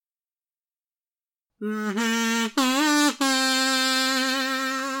Hello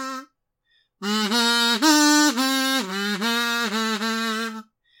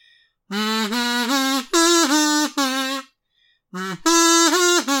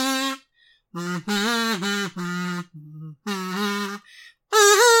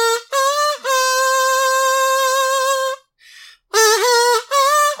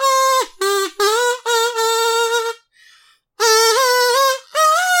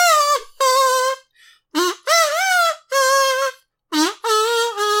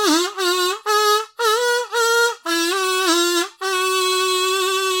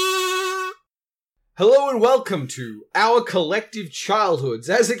and welcome to Our Collective Childhoods,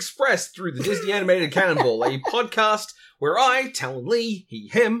 as expressed through the Disney Animated Cannonball, a podcast where I, Talen Lee, he,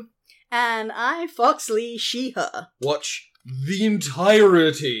 him, and I, Fox Lee, she, her, watch the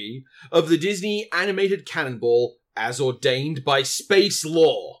entirety of the Disney Animated Cannonball as ordained by space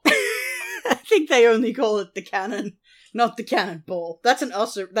law. I think they only call it the canon, not the cannonball.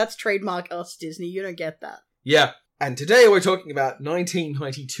 That's trademark us, Disney. You don't get that. Yeah, and today we're talking about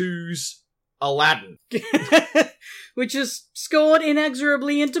 1992's Aladdin. Which has scored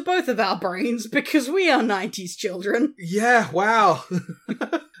inexorably into both of our brains because we are 90s children. Yeah, wow.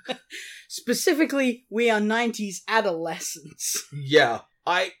 Specifically, we are 90s adolescents. Yeah,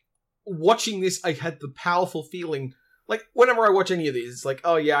 watching this, I had the powerful feeling, like, whenever I watch any of these, it's like,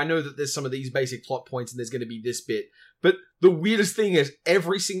 oh yeah, I know that there's some of these basic plot points and there's going to be this bit. But the weirdest thing is,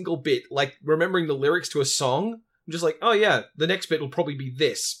 every single bit, like, remembering the lyrics to a song, I'm just like, oh yeah, the next bit will probably be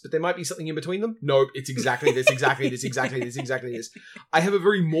this, but there might be something in between them. Nope, it's exactly this, exactly this, exactly this, exactly this. I have a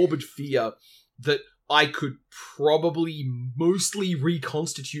very morbid fear that I could probably mostly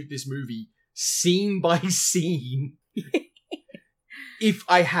reconstitute this movie scene by scene if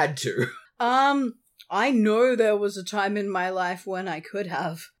I had to. I know there was a time in my life when I could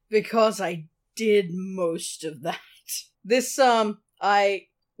have, because I did most of that.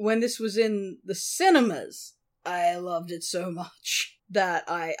 When this was in the cinemas, I loved it so much that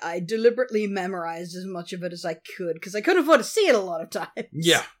I deliberately memorized as much of it as I could, because I couldn't afford to see it a lot of times.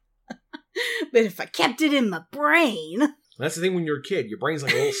 Yeah. But if I kept it in my brain... That's the thing when you're a kid, your brain's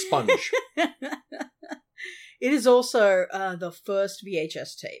like a little sponge. It is also the first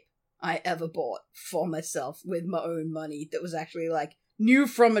VHS tape I ever bought for myself with my own money that was actually, like, new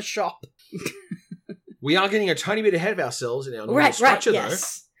from a shop. We are getting a tiny bit ahead of ourselves in our normal structure,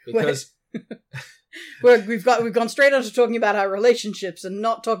 yes. Though, because... We've gone straight on to talking about our relationships and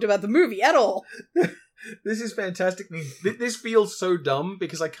not talked about the movie at all. This is fantastic. This feels so dumb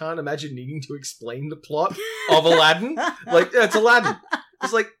because I can't imagine needing to explain the plot of Aladdin. Like, yeah, it's Aladdin.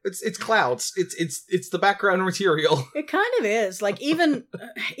 It's like it's clouds. It's the background material. It kind of is. Like, even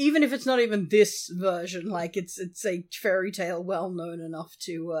if it's not even this version, like it's a fairy tale well known enough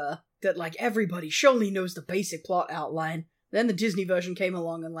to that like everybody surely knows the basic plot outline. Then the Disney version came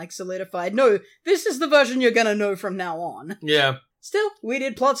along and, like, solidified, no, this is the version you're gonna know from now on. Yeah. Still, we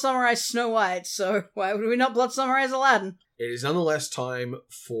did plot summarize Snow White, so why would we not plot summarize Aladdin? It is nonetheless time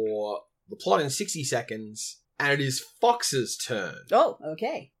for the plot in 60 seconds, and it is Fox's turn. Oh,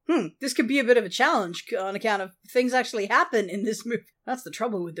 okay. This could be a bit of a challenge on account of things actually happen in this movie. That's the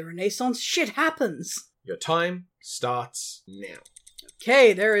trouble with the Renaissance. Shit happens. Your time starts now.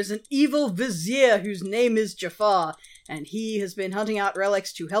 Okay, there is an evil vizier whose name is Jafar, and he has been hunting out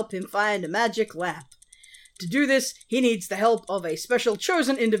relics to help him find a magic lamp. To do this, he needs the help of a special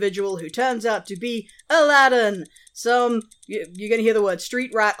chosen individual who turns out to be Aladdin. You're gonna hear the word street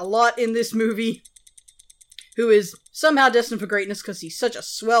rat a lot in this movie, who is somehow destined for greatness because he's such a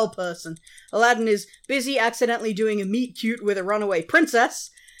swell person. Aladdin is busy accidentally doing a meet cute with a runaway princess,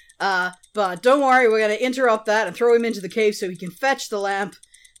 but don't worry, we're gonna interrupt that and throw him into the cave so he can fetch the lamp,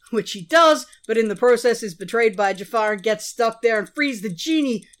 which he does, but in the process is betrayed by Jafar and gets stuck there and frees the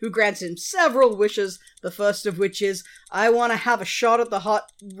genie, who grants him several wishes, the first of which is, I want to have a shot at the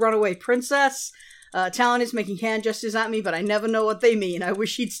hot runaway princess. Talon is making hand gestures at me, but I never know what they mean. I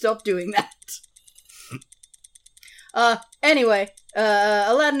wish he'd stop doing that. Anyway,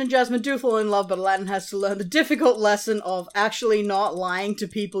 Aladdin and Jasmine do fall in love, but Aladdin has to learn the difficult lesson of actually not lying to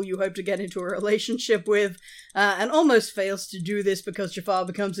people you hope to get into a relationship with, and almost fails to do this because Jafar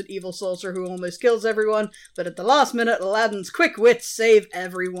becomes an evil sorcerer who almost kills everyone, but at the last minute, Aladdin's quick wits save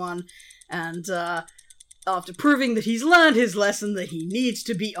everyone, and, after proving that he's learned his lesson that he needs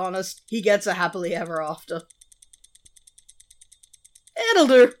to be honest, he gets a happily ever after. It'll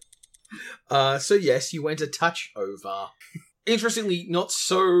do. So yes, you went a touch over. Interestingly, not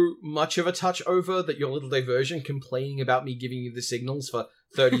so much of a touch over that your little diversion complaining about me giving you the signals for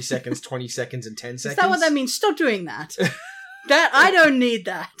 30 seconds, 20 seconds, and 10 seconds. Is that what that means? Stop doing that. That I don't need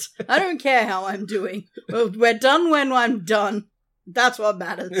that. I don't care how I'm doing. Well, we're done when I'm done. That's what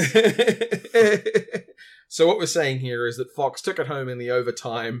matters. So what we're saying here is that Fox took it home in the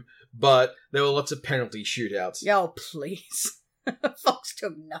overtime, but there were lots of penalty shootouts. Oh, please. Fox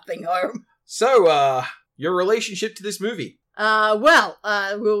took nothing home. So, your relationship to this movie?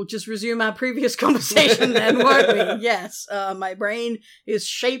 We'll just resume our previous conversation then, won't we? Yes, my brain is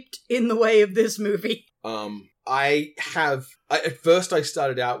shaped in the way of this movie. At first I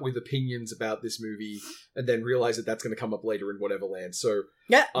started out with opinions about this movie, and then realized that that's going to come up later in whatever land, so...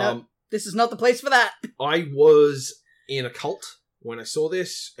 Yeah, no, this is not the place for that. I was in a cult when I saw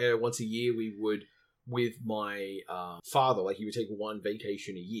this. Once a year we would, with my father, like he would take one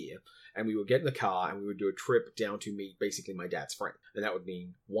vacation a year, and we would get in the car and we would do a trip down to meet basically my dad's friend. And that would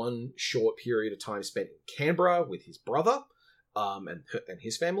mean one short period of time spent in Canberra with his brother and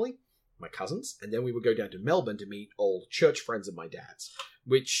his family, my cousins, and then we would go down to Melbourne to meet old church friends of my dad's,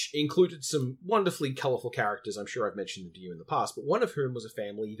 which included some wonderfully colourful characters. I'm sure I've mentioned them to you in the past, but one of whom was a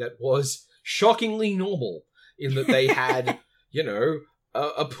family that was shockingly normal in that they had, you know,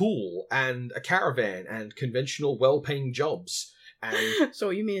 a pool and a caravan and conventional well-paying jobs. And so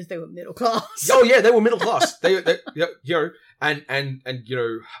what you mean is they were middle class? Oh yeah, they were middle class. They you know, and you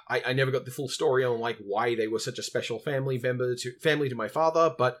know, I never got the full story on like why they were such a special family to my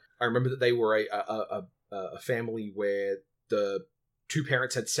father, but I remember that they were a family where the two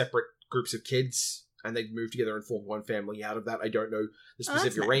parents had separate groups of kids and they'd moved together and formed one family out of that. I don't know the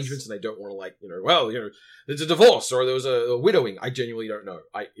specific arrangements, and I don't want to like, you know, well, you know, there's a divorce or there was a widowing. I genuinely don't know.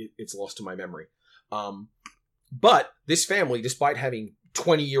 It's lost to my memory. But this family, despite having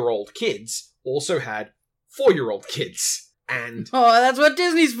 20-year-old kids, also had 4-year-old kids. And that's what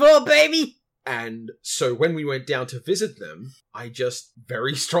Disney's for, baby! And so when we went down to visit them, I just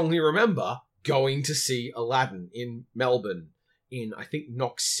very strongly remember going to see Aladdin in Melbourne, in, I think,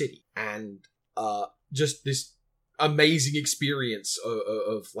 Knox City. And just this amazing experience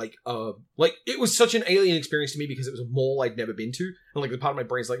of like, it was such an alien experience to me because it was a mall I'd never been to. And like the part of my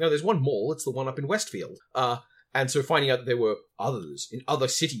brain's like, no, there's one mall, it's the one up in Westfield. And so finding out that there were others in other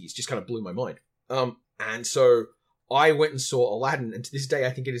cities just kind of blew my mind. And so I went and saw Aladdin, and to this day I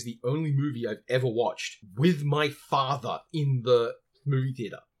think it is the only movie I've ever watched with my father in the movie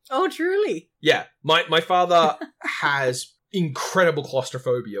theater. Oh, truly? Yeah. My father has incredible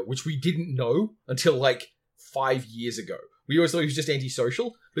claustrophobia, which we didn't know until like 5 years ago. We always thought he was just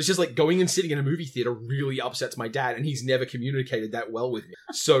antisocial, but it's just like going and sitting in a movie theater really upsets my dad, and he's never communicated that well with me.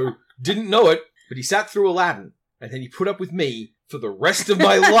 So, didn't know it, but he sat through Aladdin, and then he put up with me for the rest of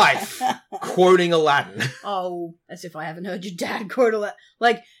my life, quoting Aladdin. Oh, as if I haven't heard your dad quote Aladdin.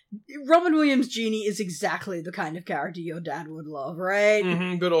 Like, Robin Williams' Genie is exactly the kind of character your dad would love, right?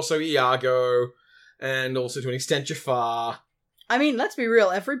 Mm-hmm, but also Iago, and also to an extent Jafar. I mean, let's be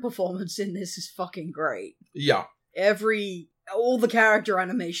real, every performance in this is fucking great. Yeah. All the character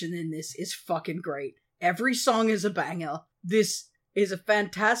animation in this is fucking great. Every song is a banger. This is a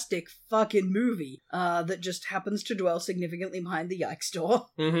fantastic fucking movie that just happens to dwell significantly behind the yikes door.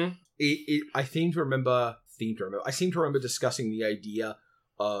 Mm-hmm. I seem to remember discussing the idea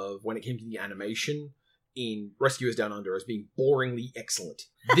of when it came to the animation in Rescuers Down Under as being boringly excellent.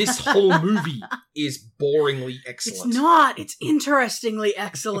 This whole movie is boringly excellent. It's not. It's interestingly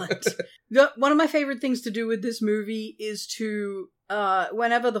excellent. One of my favorite things to do with this movie is to,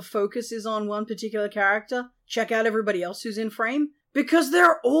 whenever the focus is on one particular character, check out everybody else who's in frame. Because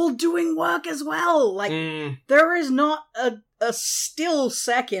they're all doing work as well. Like, there is not a still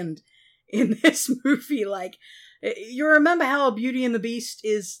second in this movie. Like, you remember how Beauty and the Beast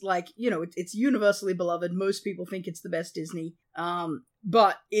is, like, you know, it's universally beloved. Most people think it's the best Disney.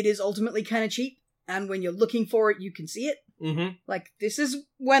 But it is ultimately kind of cheap. And when you're looking for it, you can see it. Mm-hmm. Like, this is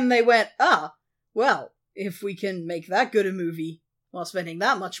when they went, well, if we can make that good a movie while spending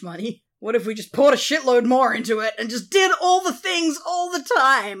that much money, what if we just poured a shitload more into it and just did all the things all the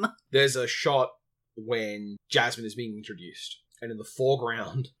time? There's a shot when Jasmine is being introduced, and in the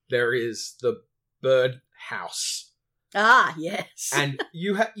foreground, there is the bird house. Ah, yes. And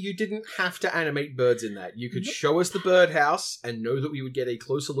you didn't have to animate birds in that. You could show us the birdhouse and know that we would get a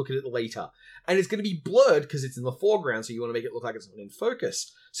closer look at it later. And it's going to be blurred because it's in the foreground, so you want to make it look like it's not in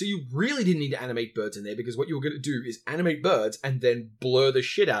focus. So you really didn't need to animate birds in there, because what you were going to do is animate birds and then blur the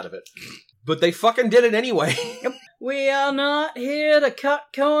shit out of it. But they fucking did it anyway. Yep. We are not here to cut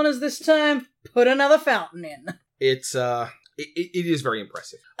corners this time. Put another fountain in. It's, It is very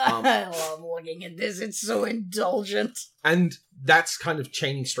impressive. I love looking at this. It's so indulgent. And that's kind of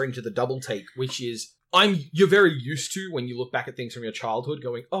chaining straight into the double take, which is you're very used to when you look back at things from your childhood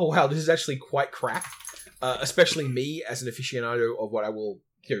going, oh wow, this is actually quite crap. especially me as an aficionado of what I will,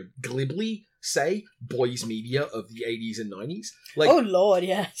 glibly say, boys media of the 80s and 90s. Like, oh lord,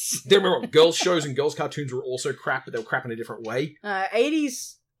 yes. Don't remember, girls shows and girls cartoons were also crap, but they were crap in a different way.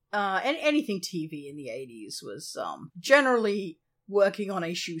 80s, anything TV in the 80s was generally working on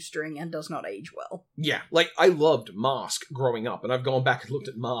a shoestring and does not age well. Yeah, like, I loved Mask growing up, and I've gone back and looked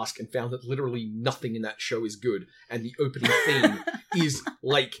at Mask and found that literally nothing in that show is good, and the opening theme is,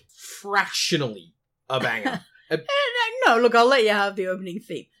 like, fractionally a banger. No, look, I'll let you have the opening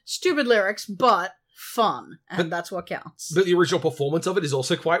theme. Stupid lyrics, but fun, and that's what counts. But the original performance of it is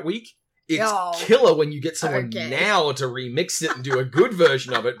also quite weak. It's killer when you get someone now to remix it and do a good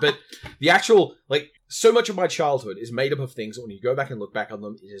version of it, but the actual, like, so much of my childhood is made up of things that when you go back and look back on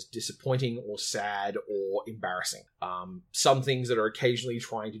them, it is disappointing or sad or embarrassing. Some things that are occasionally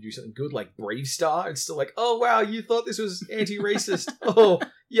trying to do something good, like Brave Star, it's still like, oh wow, you thought this was anti-racist. Oh,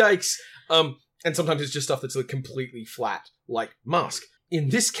 yikes. And sometimes it's just stuff that's like completely flat, like Mask. In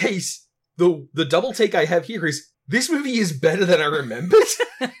this case, the double take I have here is, this movie is better than I remembered.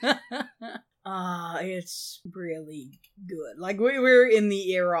 It's really good. Like, we're in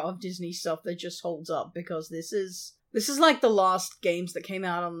the era of Disney stuff that just holds up, because this is like the last games that came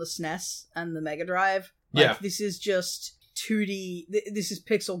out on the SNES and the Mega Drive. Like, yeah. This is just 2D, this is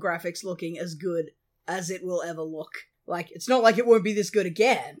pixel graphics looking as good as it will ever look. Like, it's not like it won't be this good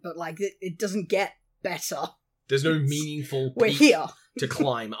again, but, like, it doesn't get better. There's no meaningful We're peak here to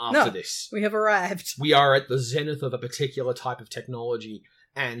climb after this. We have arrived. We are at the zenith of a particular type of technology,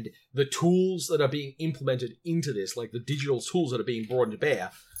 and the tools that are being implemented into this, like the digital tools that are being brought to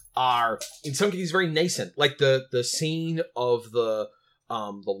bear, are, in some cases, very nascent. Like the scene of the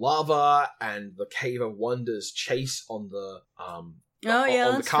lava and the Cave of Wonders chase on the on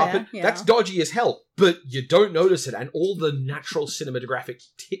the carpet. Fair, yeah. That's dodgy as hell, but you don't notice it. And all the natural cinematographic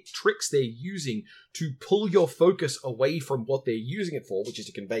tricks they're using to pull your focus away from what they're using it for, which is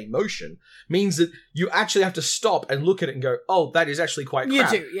to convey motion, means that you actually have to stop and look at it and go, oh, that is actually quite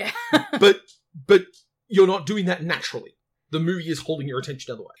crap. You do, yeah. but you're not doing that naturally. The movie is holding your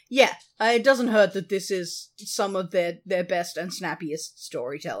attention otherwise. Yeah, it doesn't hurt that this is some of their best and snappiest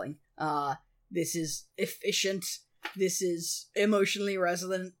storytelling. This is efficient. This is emotionally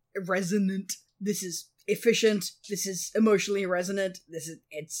resonant. This is efficient. This is emotionally resonant.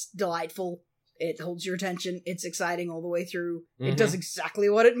 It's delightful. It holds your attention. It's exciting all the way through. Mm-hmm. It does exactly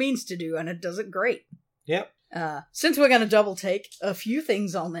what it means to do, and it does it great. Yep. Since we're going to double take, a few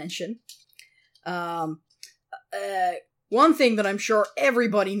things I'll mention. One thing that I'm sure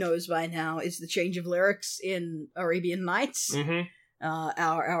everybody knows by now is the change of lyrics in Arabian Nights. Mm-hmm.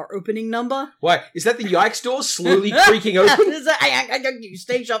 Our opening number. Why? Is that the yikes door slowly creaking open? You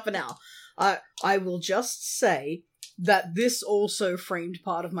stay shut for now. I will just say that this also framed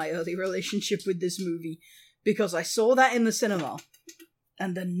part of my early relationship with this movie, because I saw that in the cinema.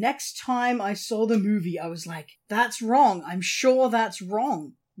 And the next time I saw the movie, I was like, that's wrong. I'm sure that's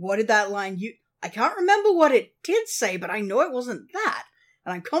wrong. What did that line I can't remember what it did say, but I know it wasn't that.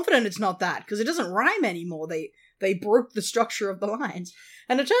 And I'm confident it's not that, because it doesn't rhyme anymore. They broke the structure of the lines.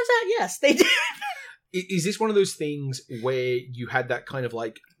 And it turns out, yes, they did. Is this one of those things where you had that kind of,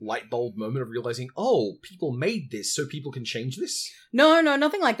 like, light bulb moment of realizing, oh, people made this, so people can change this? No,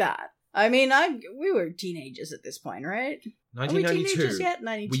 nothing like that. I mean, we were teenagers at this point, right? 1992. Are we teenagers yet?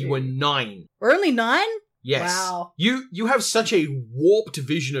 92. We were 9. We're only 9? Yes. Wow. You have such a warped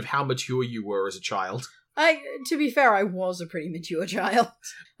vision of how mature you were as a child. To be fair, I was a pretty mature child.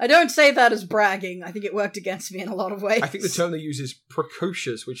 I don't say that as bragging. I think it worked against me in a lot of ways. I think the term they use is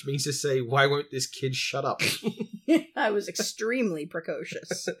precocious, which means to say, why won't this kid shut up? I was extremely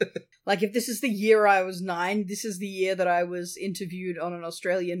precocious. Like, if this is the year I was 9, this is the year that I was interviewed on an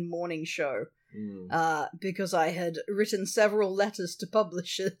Australian morning show. Because I had written several letters to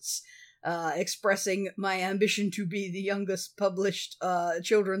publishers expressing my ambition to be the youngest published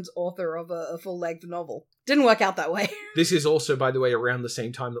children's author of a full-length novel. Didn't work out that way. This is also, by the way, around the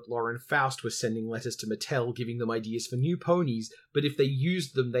same time that Lauren Faust was sending letters to Mattel giving them ideas for new ponies, but if they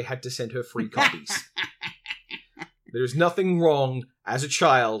used them, they had to send her free copies. There's nothing wrong, as a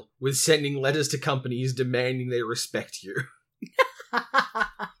child, with sending letters to companies demanding they respect you.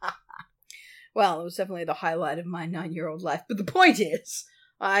 Well, it was definitely the highlight of my 9-year-old life, but the point is,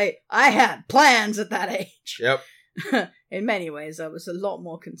 I had plans at that age. Yep. In many ways, I was a lot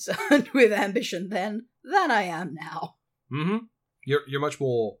more concerned with ambition then than I am now. Mm-hmm. You're much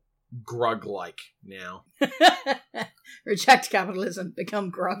more Grug-like now. Reject capitalism,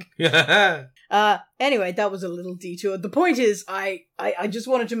 become Grug. Anyway, that was a little detour. The point is, I just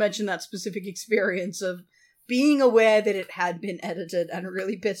wanted to mention that specific experience of being aware that it had been edited and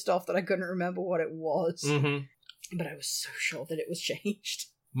really pissed off that I couldn't remember what it was. Mm-hmm. But I was so sure that it was changed.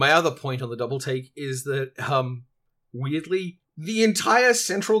 My other point on the double take is that, weirdly, the entire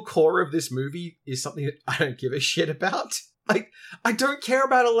central core of this movie is something that I don't give a shit about. Like, I don't care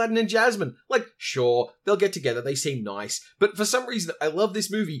about Aladdin and Jasmine. Like, sure, they'll get together, they seem nice. But for some reason, I love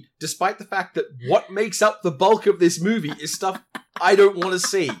this movie, despite the fact that what makes up the bulk of this movie is stuff I don't want to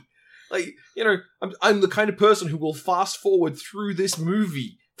see. Like, you know, I'm the kind of person who will fast forward through this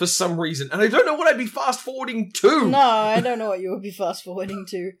movie for some reason, and I don't know what I'd be fast forwarding to. No, I don't know what you would be fast forwarding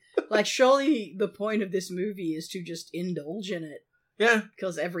to. Like, surely the point of this movie is to just indulge in it. Yeah.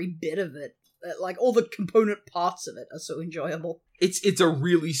 Because every bit of it, like all the component parts of it, are so enjoyable. It's a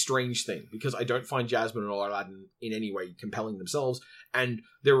really strange thing, because I don't find Jasmine and Aladdin in any way compelling themselves, and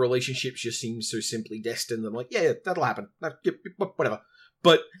their relationships just seem so simply destined. I'm like, yeah, that'll happen. Whatever.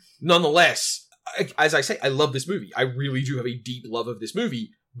 But nonetheless, as I say, I love this movie. I really do have a deep love of this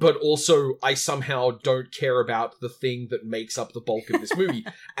movie, but also I somehow don't care about the thing that makes up the bulk of this movie.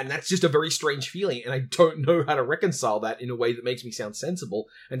 And that's just a very strange feeling, and I don't know how to reconcile that in a way that makes me sound sensible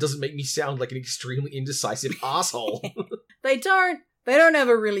and doesn't make me sound like an extremely indecisive asshole. They don't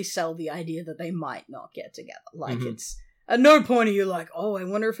ever really sell the idea that they might not get together. Like, it's at no point are you like, oh, I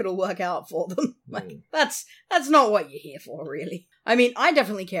wonder if it'll work out for them. Like, that's not what you're here for, really. I mean, I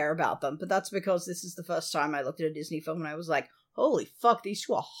definitely care about them, but that's because this is the first time I looked at a Disney film and I was like, holy fuck, these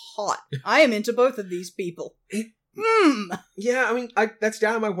two are hot. I am into both of these people. Yeah, I mean, that's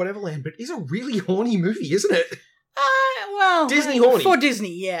down in my whatever land, but it's a really horny movie, isn't it? Well, Disney horny. For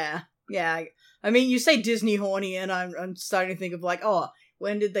Disney, yeah. Yeah. I mean, you say Disney horny and I'm starting to think of like, oh,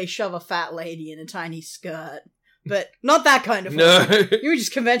 when did they shove a fat lady in a tiny skirt? But not that kind of horny. No. You were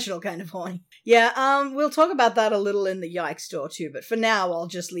just conventional kind of horny. Yeah, we'll talk about that a little in the Yikes store too, but for now I'll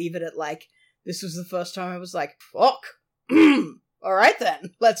just leave it at like, this was the first time I was like, fuck. Alright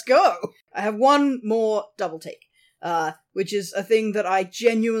then, let's go. I have one more double take, which is a thing that I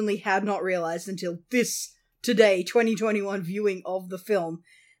genuinely had not realized until this, today, 2021 viewing of the film,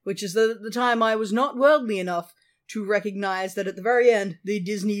 which is the time I was not worldly enough to recognize that at the very end, the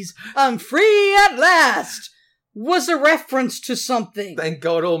Disney's "I'm free at last" was a reference to something. Thank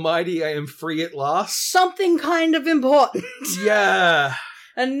God almighty, I am free at last. Something kind of important. Yeah.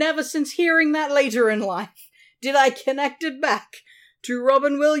 And never since hearing that later in life did I connect it back to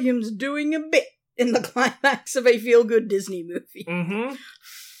Robin Williams doing a bit in the climax of a feel-good Disney movie. Mm-hmm.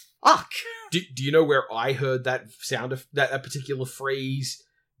 Fuck. Do you know where I heard that sound of that particular phrase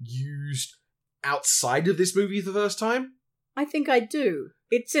used outside of this movie the first time? I think I do.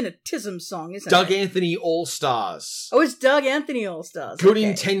 It's in a Tism song, isn't Doug it? Anthony All-Stars. Oh, it's Doug Anthony All-Stars. Good okay.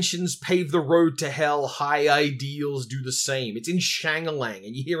 intentions pave the road to hell, high ideals do the same. It's in Shang-a-Lang,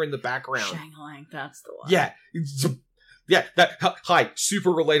 and you hear in the background. Shang-Lang, that's the one. Yeah. Yeah, hi,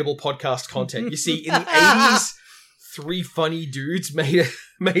 super relatable podcast content. You see, in the 80s, three funny dudes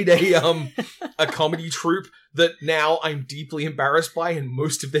made a comedy troupe that now I'm deeply embarrassed by, and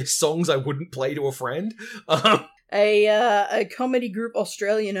most of their songs I wouldn't play to a friend. A comedy group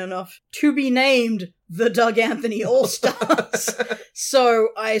Australian enough to be named the Doug Anthony All-Stars. So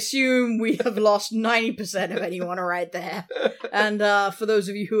I assume we have lost 90% of anyone right there. And for those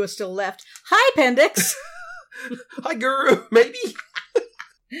of you who are still left, hi, Pendix! Hi, Guru, maybe?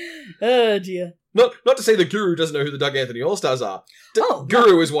 Oh, dear. Not to say the Guru doesn't know who the Doug Anthony All-Stars are.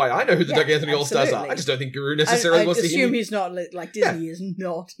 Guru is why I know who the Doug Anthony All-Stars are. I just don't think Guru necessarily wants to hear. I assume he's not, like, Disney is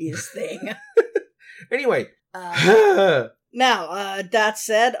not his thing. Anyway. Now, that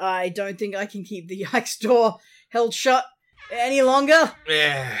said, I don't think I can keep the Yikes door held shut any longer.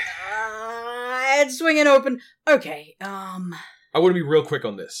 It's swinging open. Okay, I want to be real quick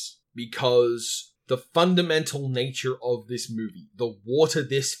on this, because the fundamental nature of this movie, the water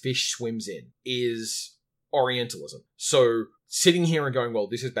this fish swims in, is Orientalism. So, sitting here and going, well,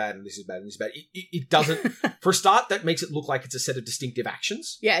 this is bad, and this is bad, and this is bad, it doesn't... For a start, that makes it look like it's a set of distinctive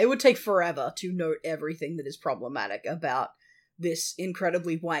actions. Yeah, it would take forever to note everything that is problematic about this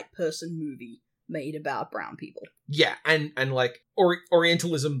incredibly white person movie made about brown people. Yeah, and like,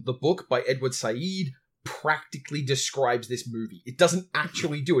 Orientalism, the book by Edward Said, practically describes this movie. It doesn't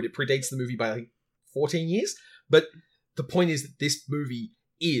actually do it. It predates the movie by, like, 14 years. But the point is that this movie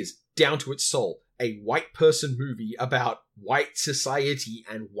is, down to its soul, a white person movie about white society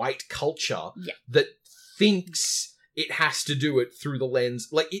and white culture that thinks it has to do it through the lens.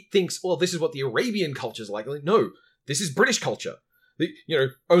 Like, it thinks, well, this is what the Arabian culture's like. Like, no, this is British culture.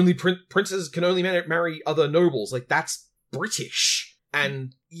 Only princes can only marry other nobles. Like, that's British.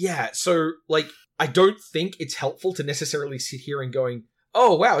 And, yeah, so, like, I don't think it's helpful to necessarily sit here and going,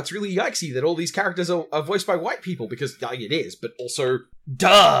 oh wow, it's really yikesy that all these characters are voiced by white people, because it is, but also,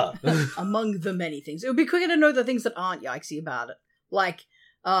 duh! Among the many things. It would be quicker to know the things that aren't yikesy about it. Like,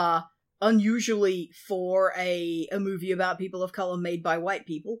 unusually for a movie about people of color made by white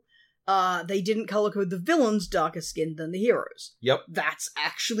people, they didn't color code the villains darker skinned than the heroes. Yep. That's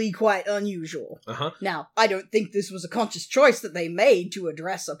actually quite unusual. Uh-huh. Now, I don't think this was a conscious choice that they made to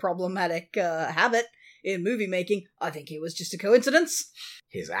address a problematic habit in movie making. I think it was just a coincidence.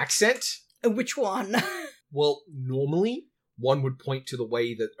 His accent? Which one? Well, normally, one would point to the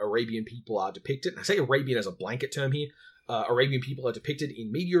way that Arabian people are depicted. I say Arabian as a blanket term here. Arabian people are depicted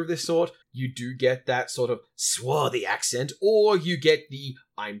in media of this sort. You do get that sort of swarthy accent, or you get the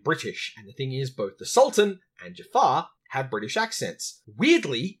I'm British. And the thing is, both the Sultan and Jafar have British accents.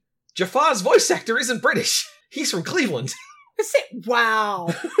 Weirdly, Jafar's voice actor isn't British. He's from Cleveland. That's it. Wow.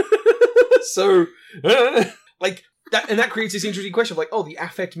 So, that creates this interesting question of like, oh, the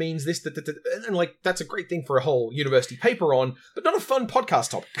affect means this, and like, that's a great thing for a whole university paper on, but not a fun podcast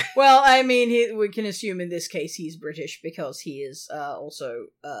topic. Well, I mean, we can assume in this case he's British because he is also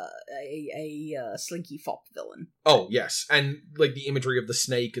a slinky fop villain. Oh, yes, and like the imagery of the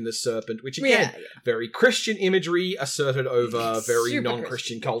snake and the serpent, which again, very Christian imagery asserted over very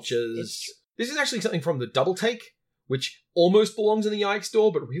non-Christian cultures. This is actually something from the Double Take, which almost belongs in the Yikes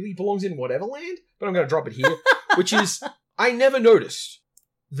store, but really belongs in whatever land, but I'm going to drop it here. Which is, I never noticed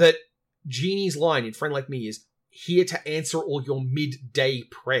that Genie's line in Friend Like Me is here to answer all your midday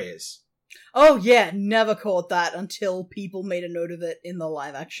prayers. Oh yeah, never caught that until people made a note of it in the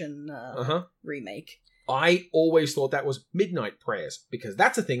live-action remake. I always thought that was midnight prayers, because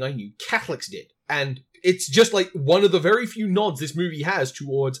that's a thing I knew Catholics did. And it's just like one of the very few nods this movie has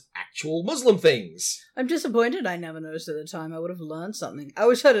towards actual Muslim things. I'm disappointed I never noticed at the time. I would have learned something. I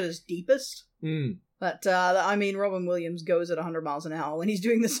always heard it as deepest. But, I mean, Robin Williams goes at 100 miles an hour when he's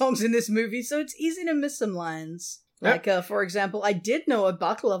doing the songs in this movie, so it's easy to miss some lines. Like, for example, I did know what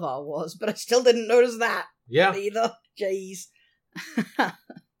baklava was, but I still didn't notice that. Yeah. Either. Jeez.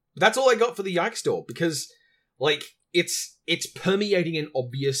 That's all I got for the Yikes store, because, like, it's permeating an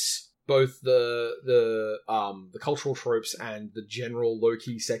obvious, both the cultural tropes and the general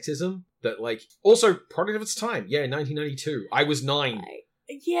low-key sexism that, like, also product of its time. Yeah, 1992. I was 9.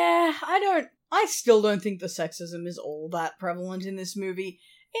 I still don't think the sexism is all that prevalent in this movie.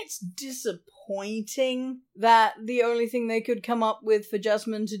 It's disappointing that the only thing they could come up with for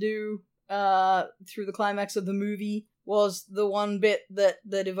Jasmine to do through the climax of the movie was the one bit that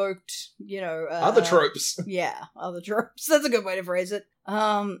evoked, other tropes. Yeah, other tropes. That's a good way to phrase it.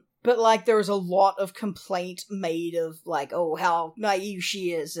 But, like, there was a lot of complaint made of, like, oh, how naive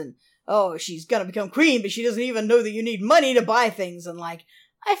she is, and, oh, she's gonna become queen, but she doesn't even know that you need money to buy things, and, like,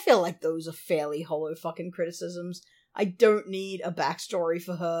 I feel like those are fairly hollow fucking criticisms. I don't need a backstory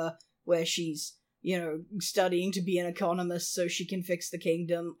for her where she's, studying to be an economist so she can fix the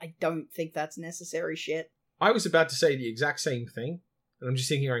kingdom. I don't think that's necessary shit. I was about to say the exact same thing, and I'm just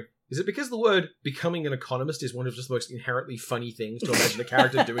thinking, is it because the word becoming an economist is one of just the most inherently funny things to imagine a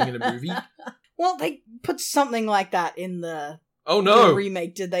character doing in a movie? Well, they put something like that in the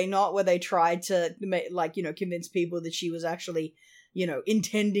remake, did they not? Where they tried to, convince people that she was actually,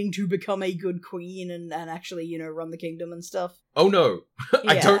 intending to become a good queen and actually, run the kingdom and stuff. Oh no.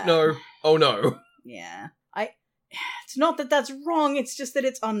 I don't know. Oh no. Yeah. It's not that that's wrong, it's just that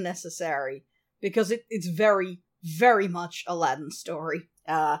it's unnecessary. Because it's very, very much Aladdin's story.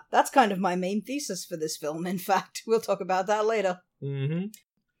 That's kind of my main thesis for this film, in fact. We'll talk about that later. Mm-hmm.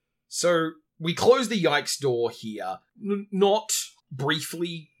 So, we close the Yikes door here, not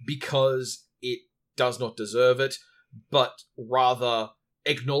briefly because it does not deserve it, but rather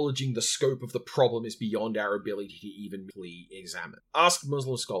acknowledging the scope of the problem is beyond our ability to even examine. Ask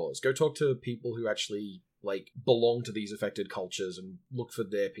Muslim scholars. Go talk to people who actually, belong to these affected cultures and look for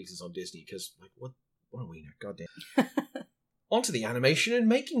their pieces on Disney, because, what do we know? Goddamn. On to the animation and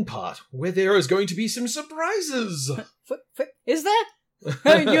making part, where there is going to be some surprises. Is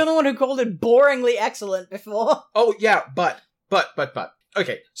there? You're the one who called it boringly excellent before. Oh, yeah, but.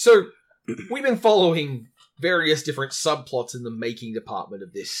 Okay, so we've been following various different subplots in the making department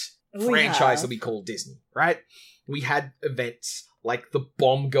of this franchise that we call Disney, right? We had events like the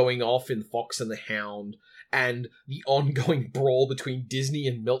bomb going off in Fox and the Hound, and the ongoing brawl between Disney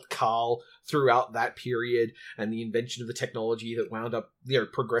and Milt Kahl throughout that period, and the invention of the technology that wound up,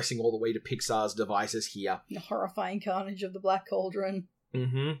 progressing all the way to Pixar's devices here. The horrifying carnage of the Black Cauldron.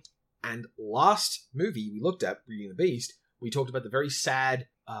 Mm-hmm. And last movie we looked at, Beauty and the Beast, we talked about the very sad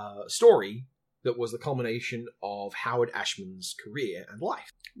story that was the culmination of Howard Ashman's career and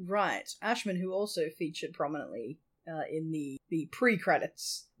life. Right. Ashman, who also featured prominently in the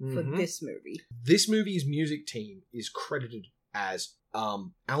pre-credits for this movie. This movie's music team is credited as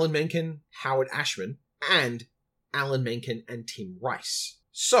Alan Menken, Howard Ashman, and Alan Menken and Tim Rice.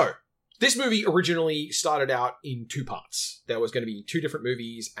 So, this movie originally started out in 2 parts. There was going to be 2 different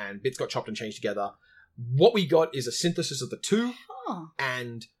movies, and bits got chopped and changed together. What we got is a synthesis of the 2,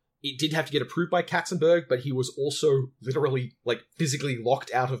 and it did have to get approved by Katzenberg, but he was also literally, physically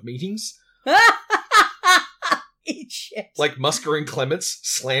locked out of meetings. Eat shit. Like, Musker and Clements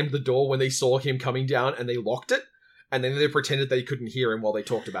slammed the door when they saw him coming down, and they locked it, and then they pretended they couldn't hear him while they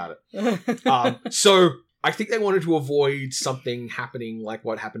talked about it. So, I think they wanted to avoid something happening like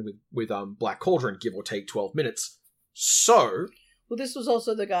what happened with Black Cauldron, give or take 12 minutes. So... Well, this was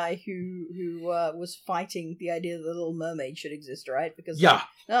also the guy who was fighting the idea that the Little Mermaid should exist, right? Because,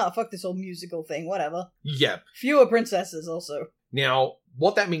 fuck this whole musical thing, whatever. Yeah. Fewer princesses, also. Now,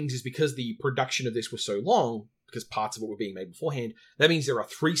 what that means is because the production of this was so long, because parts of it were being made beforehand, that means there are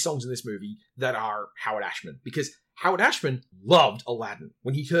 3 songs in this movie that are Howard Ashman. Because Howard Ashman loved Aladdin.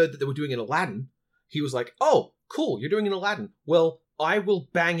 When he heard that they were doing an Aladdin, he was like, oh, cool, you're doing an Aladdin. Well, I will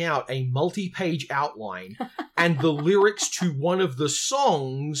bang out a multi-page outline and the lyrics to one of the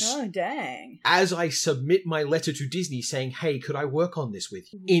songs. Oh, dang. As I submit my letter to Disney saying, hey, could I work on this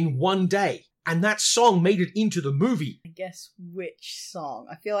with you? In one day. And that song made it into the movie. I guess which song?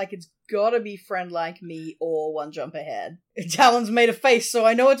 I feel like it's gotta be Friend Like Me or One Jump Ahead. Talon's made a face, so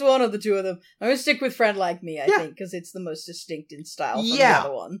I know it's one of the 2 of them. I'm gonna stick with Friend Like Me, I think, because it's the most distinct in style from the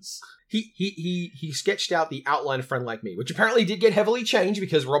other ones. He sketched out the outline of Friend Like Me, which apparently did get heavily changed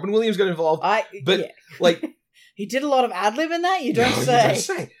because Robin Williams got involved. He did a lot of ad-lib in that? You don't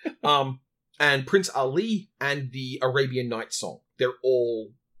say. And Prince Ali and the Arabian Nights song, they're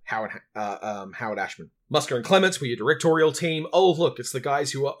all Howard Ashman. Musker and Clements were your directorial team. Oh, look, it's the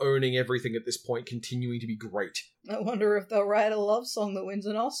guys who are owning everything at this point, continuing to be great. I wonder if they'll write a love song that wins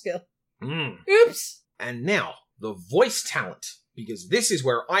an Oscar. Mm. Oops! And now, the voice talent. Because this is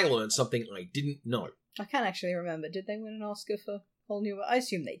where I learned something I didn't know. I can't actually remember. Did they win an Oscar for Whole New World? I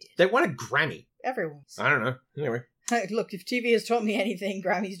assume they did. They won a Grammy. Everyone's. I don't know. Anyway. Look, if TV has taught me anything,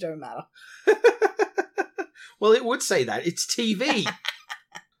 Grammys don't matter. Well, it would say that. It's TV.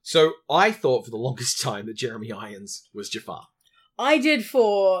 So, I thought for the longest time that Jeremy Irons was Jafar. I did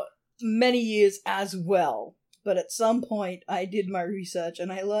for many years as well. But at some point, I did my research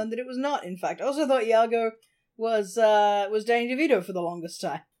and I learned that it was not, in fact. I also thought Iago was Danny DeVito for the longest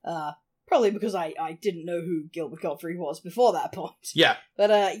time. Probably because I didn't know who Gilbert Gottfried was before that point. Yeah.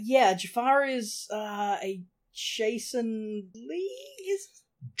 But, Jafar is a Jason Lee?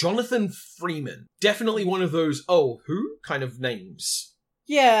 Jonathan Freeman. Definitely one of those, oh, who? Kind of names.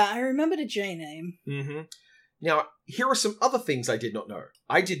 Yeah, I remembered a J name. Mm-hmm. Now, here are some other things I did not know.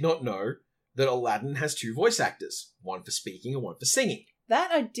 I did not know that Aladdin has 2 voice actors. One for speaking and one for singing.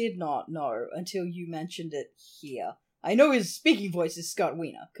 That I did not know until you mentioned it here. I know his speaking voice is Scott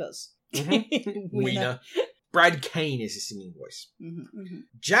Wiener, because... Wiener. Brad Kane is his singing voice.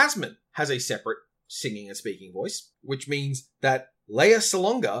 Jasmine has a separate singing and speaking voice, which means that Lea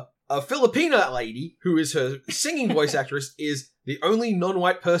Salonga, a Filipina lady who is her singing voice actress, is the only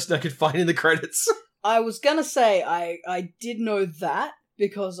non-white person I could find in the credits. I was gonna say, I did know that,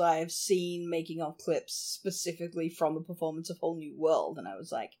 because I've seen making-of clips specifically from the performance of Whole New World, and I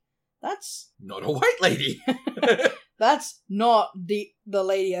was like, that's... Not a white lady! That's not the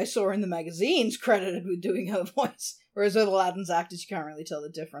lady I saw in the magazines credited with doing her voice. Whereas with Aladdin's actors, you can't really tell the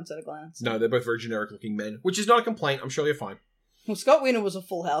difference at a glance. No, they're both very generic-looking men, which is not a complaint. I'm sure you're fine. Well, Scott Wiener was a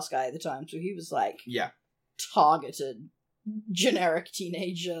Full House guy at the time, so he was targeted generic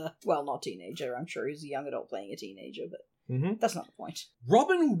teenager. Well, not teenager. I'm sure he's a young adult playing a teenager, but that's not the point.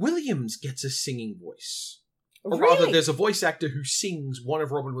 Robin Williams gets a singing voice. Or really? rather, there's a voice actor who sings one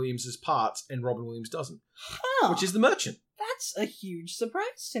of Robin Williams' parts, and Robin Williams doesn't. Huh. Which is the Merchant. That's a huge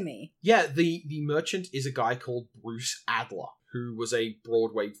surprise to me. Yeah, the Merchant is a guy called Bruce Adler, who was a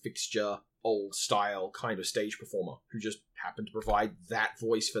Broadway fixture, old-style kind of stage performer, who just happened to provide that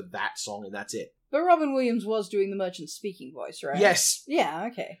voice for that song, and that's it. But Robin Williams was doing the Merchant's speaking voice, right? Yes. Yeah,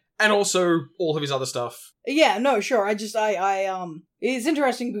 okay. And also all of his other stuff. Yeah, no, sure. It's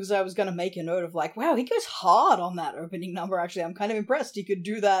interesting because I was going to make a note of like, wow, he goes hard on that opening number, actually. I'm kind of impressed he could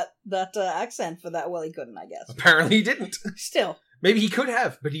do that accent for that. Well, he couldn't, I guess. Apparently he didn't. Still. Maybe he could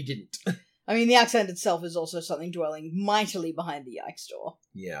have, but he didn't. I mean, the accent itself is also something dwelling mightily behind the Yikes door.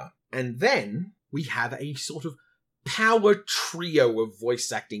 Yeah. And then we have a sort of power trio of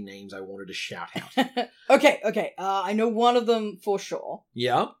voice acting names I wanted to shout out. Okay. I know one of them for sure.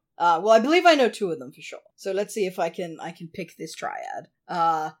 Yeah? Well, I believe I know 2 of them for sure. So let's see if I can pick this triad.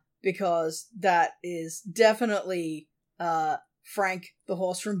 because that is definitely Frank, the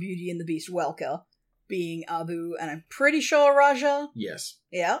horse from Beauty and the Beast Welker, being Abu, and I'm pretty sure Raja. Yes.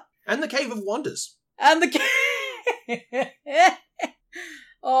 Yeah. And the Cave of Wonders. And the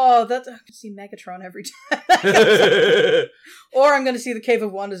oh, I'm gonna see Megatron every time. Or I'm gonna see the Cave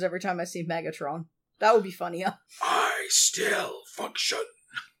of Wonders every time I see Megatron. That would be funnier. I still function.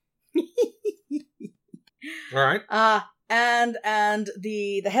 All right. And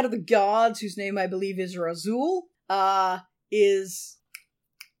the head of the guards, whose name I believe is Razul, is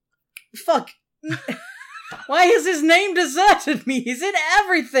fuck. Why has his name deserted me? He's in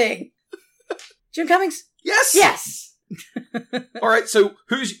everything. Jim Cummings? Yes! Yes! Alright, so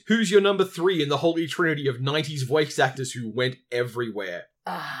who's your number 3 in the holy trinity of 90s voice actors who went everywhere?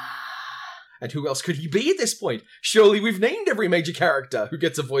 And who else could he be at this point? Surely we've named every major character who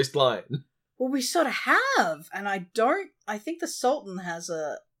gets a voiced line. Well, we sort of have, and I think the Sultan has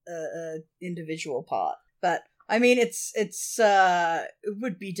a individual part, but I mean, it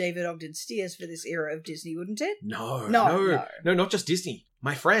would be David Ogden Stiers for this era of Disney, wouldn't it? No, not just Disney.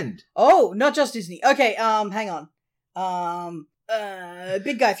 My friend. Oh, not just Disney. Okay, hang on.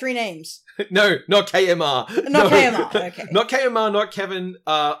 Big guy, 3 names. No, not KMR. Not KMR, okay. Not KMR, not Kevin,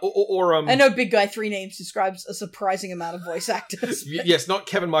 or I know Big Guy, 3 names describes a surprising amount of voice actors. Yes, not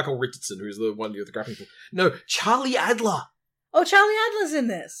Kevin Michael Richardson, who's the one with the graphic. No, Charlie Adler. Oh, Charlie Adler's in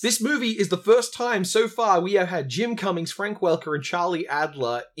this. This movie is the first time so far we have had Jim Cummings, Frank Welker, and Charlie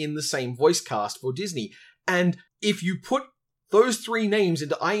Adler in the same voice cast for Disney. And if you put those 3 names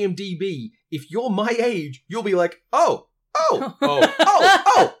into IMDb, if you're my age, you'll be like, oh,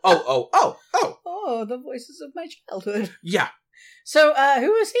 the voices of my childhood. Yeah. So,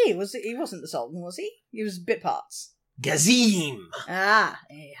 who was he? He wasn't the Sultan, was he? He was bit parts. Gazim. A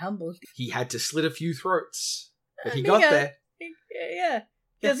humble. He had to slit a few throats, but he got there. Yeah.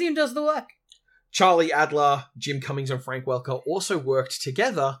 Gazim does the work. Charlie Adler, Jim Cummings, and Frank Welker also worked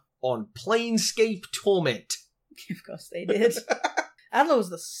together on Planescape Torment. Of course they did. Adler was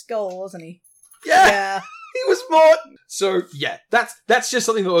the skull, wasn't he? Yeah. He was more. So yeah, that's just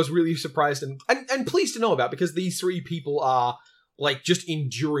something that I was really surprised and pleased to know about, because these 3 people are like just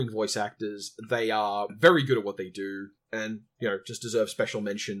enduring voice actors. They are very good at what they do, and just deserve special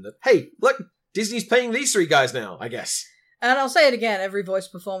mention. That hey, look, Disney's paying these 3 guys now, I guess. And I'll say it again, every voice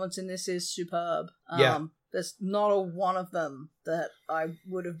performance in this is superb. There's not a one of them that I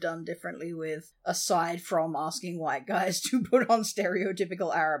would have done differently with, aside from asking white guys to put on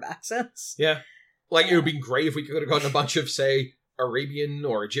stereotypical Arab accents. Yeah. Like, it would have been great if we could have gotten a bunch of, say, Arabian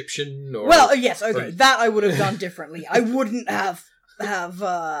or Egyptian or... Well, yes, okay, that I would have done differently. I wouldn't have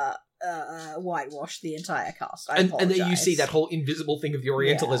whitewashed the entire cast. And then you see that whole invisible thing of the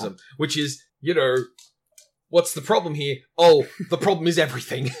Orientalism, which is, what's the problem here? Oh, the problem is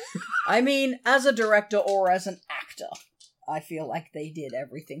everything. I mean, as a director or as an actor, I feel like they did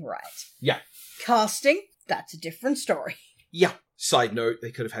everything right. Yeah. Casting, that's a different story. Yeah. Side note,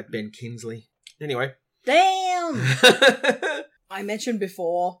 they could have had Ben Kingsley. Anyway. Damn! I mentioned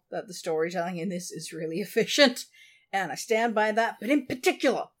before that the storytelling in this is really efficient, and I stand by that, but in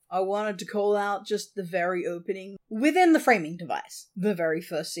particular, I wanted to call out just the very opening, within the framing device, the very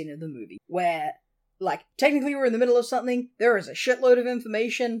first scene of the movie, where, technically we're in the middle of something, there is a shitload of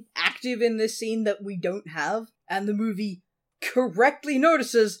information active in this scene that we don't have, and the movie correctly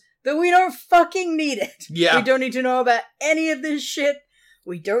notices that we don't fucking need it. Yeah. We don't need to know about any of this shit.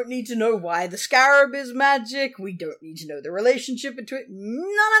 We don't need to know why the scarab is magic. We don't need to know the relationship between... None of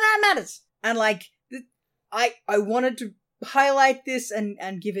that matters. And, I wanted to highlight this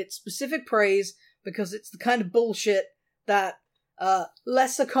and give it specific praise, because it's the kind of bullshit that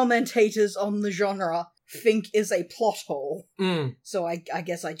lesser commentators on the genre think is a plot hole. So I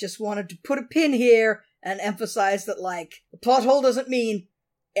guess I just wanted to put a pin here and emphasize that, the plot hole doesn't mean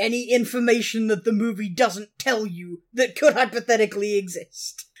any information that the movie doesn't tell you that could hypothetically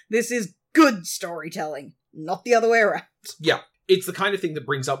exist. This is good storytelling, not the other way around. Yeah, it's the kind of thing that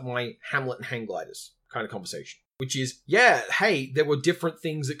brings up my Hamlet and hang gliders kind of conversation, which is, yeah, hey, there were different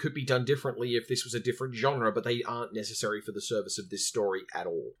things that could be done differently if this was a different genre, but they aren't necessary for the service of this story at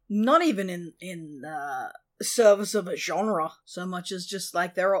all. Not even in service of a genre, so much as just,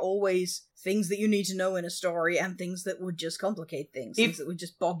 there are always things that you need to know in a story and things that would just complicate things that would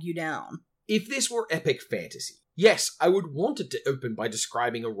just bog you down. If this were epic fantasy, yes, I would want it to open by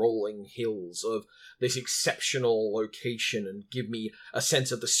describing a rolling hills of this exceptional location and give me a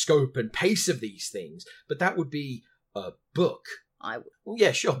sense of the scope and pace of these things, but that would be a book. I would. Well,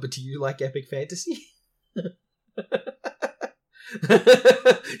 yeah, sure, but do you like epic fantasy?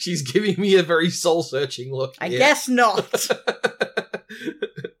 She's giving me a very soul-searching look here. I guess not.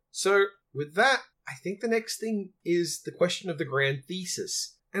 So, with that, I think the next thing is the question of the grand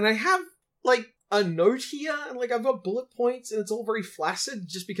thesis. And I have, a note here, and, I've got bullet points, and it's all very flaccid,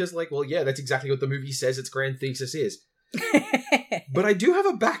 just because, well, yeah, that's exactly what the movie says its grand thesis is. But I do have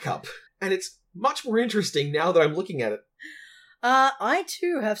a backup, and it's much more interesting now that I'm looking at it. I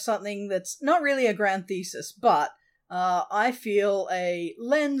too have something that's not really a grand thesis, but I feel a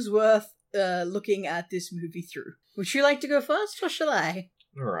lens worth looking at this movie through. Would you like to go first, or shall I?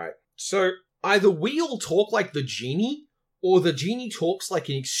 Alright. So, either we all talk like the genie, or the genie talks like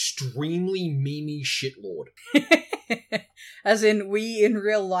an extremely memey shitlord. As in, we in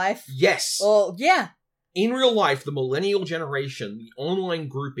real life? Yes. Well, yeah. In real life, the millennial generation, the online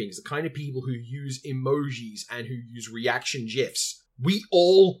groupings, the kind of people who use emojis and who use reaction GIFs, we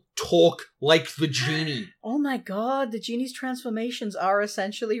all talk like the genie. Oh my god, the genie's transformations are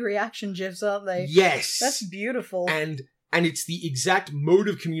essentially reaction GIFs, aren't they? Yes. That's beautiful. And it's the exact mode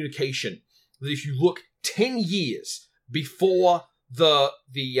of communication that if you look 10 years before the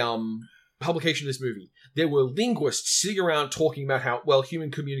publication of this movie, there were linguists sitting around talking about how, well, human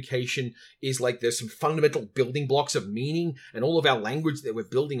communication is there's some fundamental building blocks of meaning, and all of our language that we're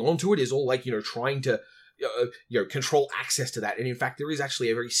building onto it is all trying to control access to that. And in fact, there is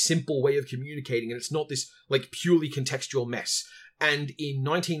actually a very simple way of communicating, and it's not this purely contextual mess. And in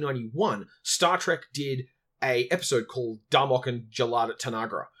 1991, Star Trek did a episode called Darmok and Jalad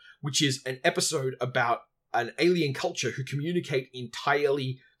Tanagra, which is an episode about an alien culture who communicate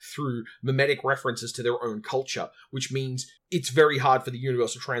entirely through mimetic references to their own culture, which means it's very hard for the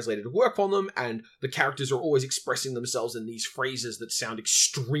universal translator to work on them, and the characters are always expressing themselves in these phrases that sound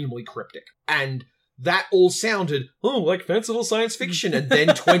extremely cryptic. And that all sounded, like fanciful science fiction, and then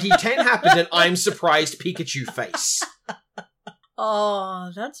 2010 happened, and I'm surprised Pikachu face.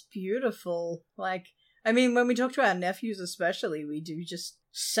 Oh, that's beautiful. When we talk to our nephews especially, we do just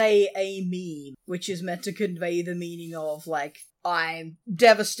say a meme, which is meant to convey the meaning of, I'm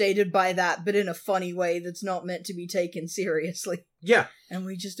devastated by that, but in a funny way that's not meant to be taken seriously. Yeah. And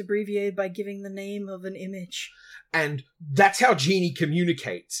we just abbreviate by giving the name of an image. And that's how Genie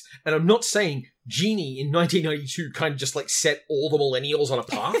communicates. And I'm not saying Genie in 1992 kind of just set all the millennials on a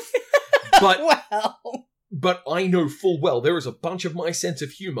path. But I know full well there is a bunch of my sense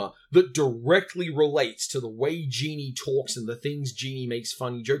of humor that directly relates to the way Genie talks and the things Genie makes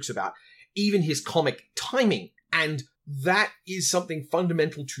funny jokes about, even his comic timing. And that is something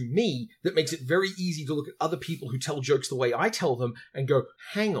fundamental to me that makes it very easy to look at other people who tell jokes the way I tell them and go,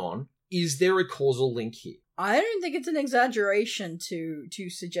 hang on, is there a causal link here? I don't think it's an exaggeration to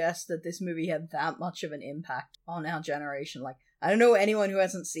suggest that this movie had that much of an impact on our generation. I don't know anyone who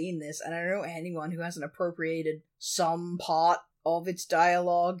hasn't seen this, and I don't know anyone who hasn't appropriated some part of its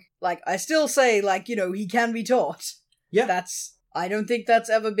dialogue. I still say, he can be taught. Yeah. I don't think that's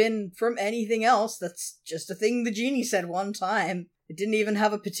ever been from anything else. That's just a thing the genie said one time. It didn't even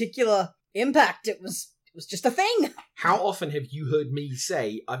have a particular impact. It was just a thing. How often have you heard me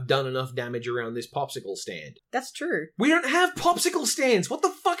say, I've done enough damage around this popsicle stand? That's true. We don't have popsicle stands! What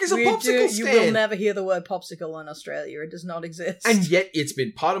the fuck is a popsicle stand? You will never hear the word popsicle in Australia. It does not exist. And yet it's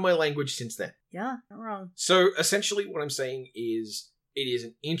been part of my language since then. Yeah, not wrong. So essentially what I'm saying is, it is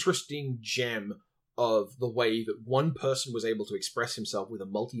an interesting gem of the way that one person was able to express himself with a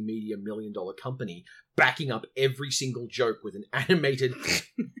multimedia $1 million company, backing up every single joke with an animated,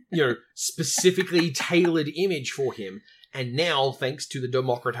 specifically tailored image for him. And now, thanks to the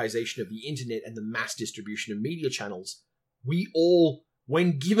democratization of the internet and the mass distribution of media channels, we all,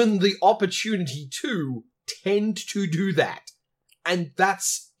 when given the opportunity to, tend to do that. And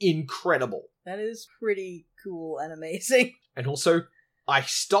that's incredible. That is pretty cool and amazing. And also, I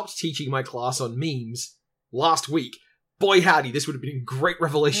stopped teaching my class on memes last week. Boy howdy, this would have been a great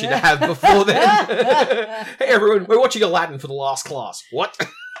revelation to have before then. Hey everyone, we're watching Aladdin for the last class. What?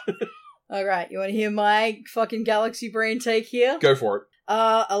 Alright, you want to hear my fucking galaxy brain take here? Go for it.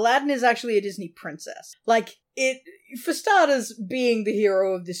 Aladdin is actually a Disney princess. For starters, being the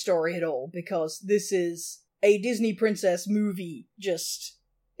hero of this story at all, because this is a Disney princess movie,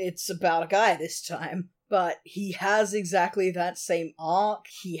 it's about a guy this time. But he has exactly that same arc.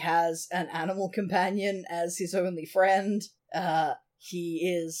 He has an animal companion as his only friend. He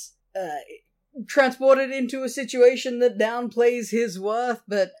is transported into a situation that downplays his worth,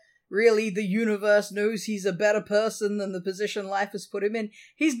 but really the universe knows he's a better person than the position life has put him in.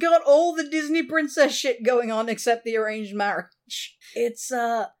 He's got all the Disney princess shit going on except the arranged marriage. It's,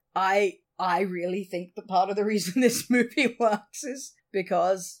 I really think that part of the reason this movie works is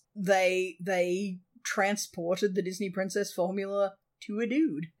because they transported the Disney princess formula to a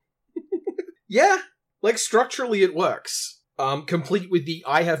dude. Yeah, structurally it works. complete with the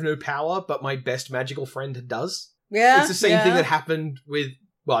I have no power, but my best magical friend does. Yeah, it's the same thing that happened with.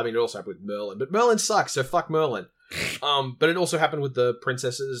 Well, I mean, it also happened with Merlin, but Merlin sucks, so fuck Merlin. But it also happened with the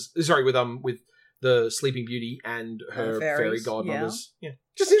princesses. Sorry, with the Sleeping Beauty and her fairy godmothers. Yeah.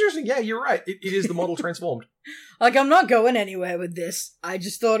 Just interesting. Yeah, you're right. It is the model transformed. Like, I'm not going anywhere with this. I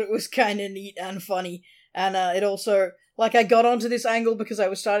just thought it was kind of neat and funny. And it also, like, I got onto this angle because I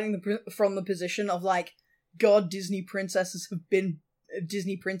was starting from the position of, like, God, Disney princes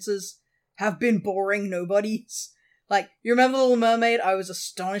have been boring nobodies. Like, you remember The Little Mermaid? I was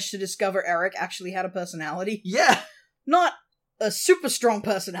astonished to discover Eric actually had a personality. Yeah! Not a super strong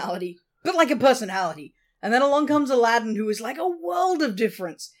personality, but like a personality. And then along comes Aladdin, who is like a world of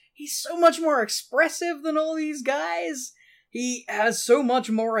difference. He's so much more expressive than all these guys. He has so much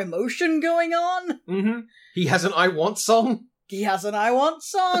more emotion going on. Mm-hmm. He has an I Want song.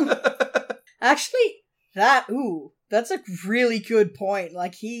 Actually, that's a really good point.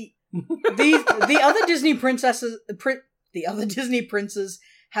 Like, the other Disney princes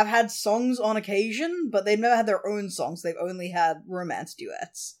have had songs on occasion, but they've never had their own songs. They've only had romance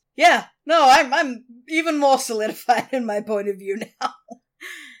duets. Yeah, no, I'm even more solidified in my point of view now.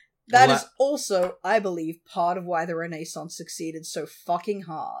 That is also, I believe, part of why the Renaissance succeeded so fucking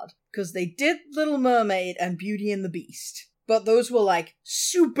hard. Because they did Little Mermaid and Beauty and the Beast. But those were, like,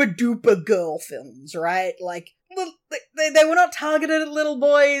 super duper girl films, right? Like, they were not targeted at little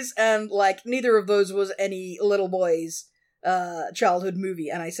boys, and, like, neither of those was any little boys' childhood movie.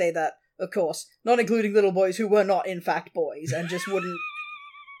 And I say that, of course, not including little boys who were not, in fact, boys, and just wouldn't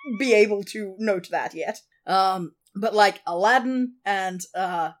be able to note that yet. But, like, Aladdin and,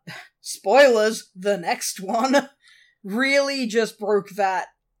 spoilers, the next one, really just broke that,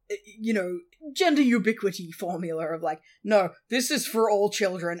 gender ubiquity formula of, like, no, this is for all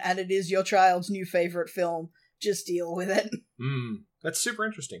children, and it is your child's new favorite film. Just deal with it. That's super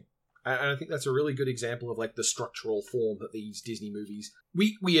interesting. And I think that's a really good example of, like, the structural form that these Disney movies...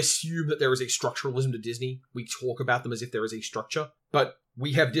 We assume that there is a structuralism to Disney. We talk about them as if there is a structure. But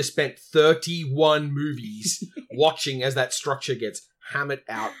we have just spent 31 movies watching as that structure gets hammered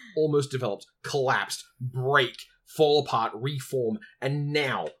out, almost developed, collapsed, break, fall apart, reform, and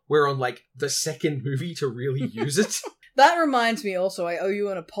now we're on, like, the second movie to really use it. That reminds me also, I owe you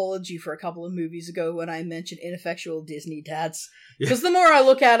an apology for a couple of movies ago when I mentioned ineffectual Disney dads. Because the more I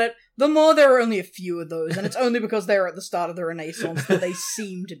look at it, the more there are only a few of those, and it's only because they're at the start of the Renaissance that they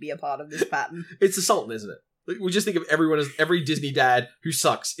seem to be a part of this pattern. It's the Sultan, isn't it? We just think of everyone as every Disney dad who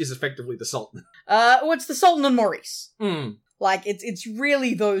sucks is effectively the Sultan. It's the Sultan and Maurice. Like, it's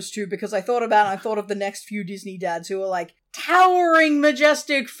really those two, because I thought of the next few Disney dads who are, like, towering,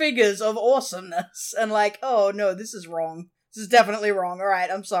 majestic figures of awesomeness. And, like, oh, no, this is wrong. This is definitely wrong.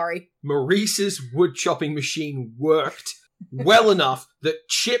 Alright, I'm sorry. Maurice's wood-chopping machine worked well enough that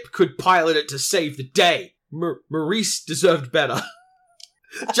Chip could pilot it to save the day. Maurice deserved better.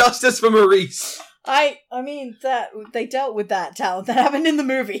 Justice for Maurice. I mean, that they dealt with that talent. That happened in the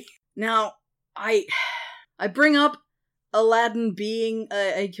movie. Now, I bring up Aladdin being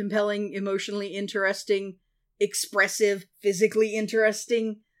a compelling, emotionally interesting, expressive, physically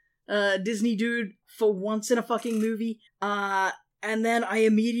interesting Disney dude for once in a fucking movie. And then I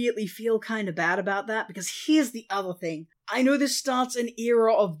immediately feel kind of bad about that, because here's the other thing. I know this starts an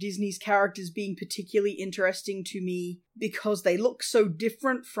era of Disney's characters being particularly interesting to me because they look so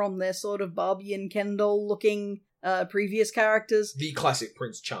different from their sort of Barbie and Ken doll looking previous characters. The classic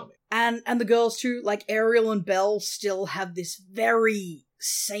Prince Charming. And the girls too, like Ariel and Belle still have this very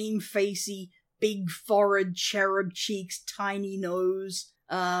same-facey, big forehead, cherub cheeks, tiny nose,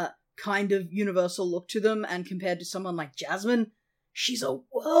 kind of universal look to them, and compared to someone like Jasmine, she's a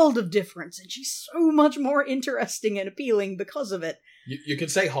world of difference, and she's so much more interesting and appealing because of it. You can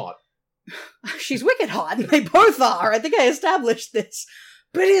say hot. She's wicked hot, and they both are. I think I established this.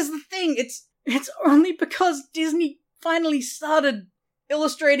 But here's the thing, it's only because Disney finally started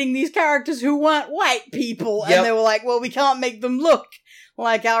illustrating these characters who weren't white people, and they were like, well, we can't make them look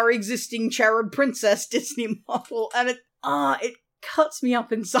like our existing cherub princess Disney model, and it cuts me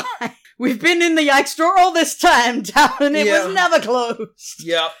up inside. We've been in the yike store all this time, Talon. It was never closed.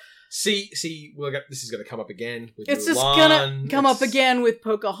 Yep. See, this is going to come up again with It's Mulan. just going to come up again with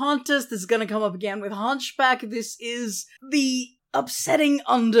Pocahontas. This is going to come up again with Hunchback. This is the upsetting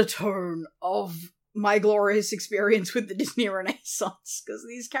undertone of my glorious experience with the Disney Renaissance, because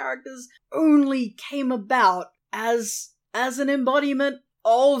these characters only came about as an embodiment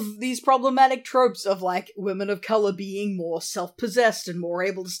of these problematic tropes of, like, women of color being more self-possessed and more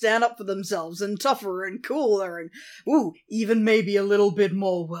able to stand up for themselves and tougher and cooler and, even maybe a little bit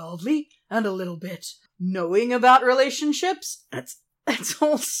more worldly and a little bit knowing about relationships. It's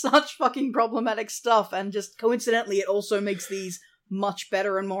all such fucking problematic stuff, and just coincidentally it also makes these much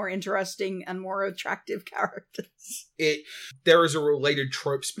better and more interesting and more attractive characters. There is a related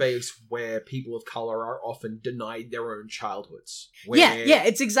trope space where people of color are often denied their own childhoods. Yeah,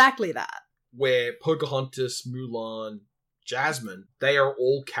 it's exactly that. Where Pocahontas, Mulan, Jasmine, they are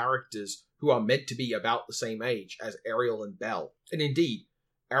all characters who are meant to be about the same age as Ariel and Belle. And indeed,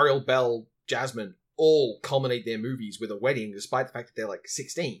 Ariel, Belle, Jasmine all culminate their movies with a wedding, despite the fact that they're like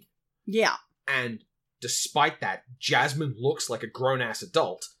 16. Yeah. And despite that, Jasmine looks like a grown-ass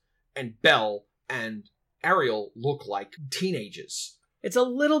adult, and Belle and Ariel look like teenagers. It's a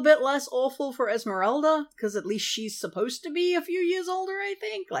little bit less awful for Esmeralda, because at least she's supposed to be a few years older, I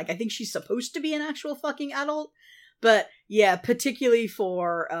think. Like, I think she's supposed to be an actual fucking adult. But, yeah, particularly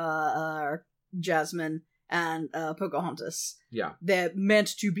for Jasmine and Pocahontas. Yeah. They're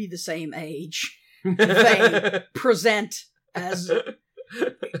meant to be the same age. They present as...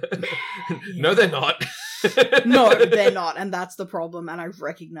 No, they're not. No, they're not, and that's the problem, and I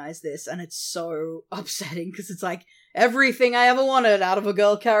recognize this, and it's so upsetting, because it's like, everything I ever wanted out of a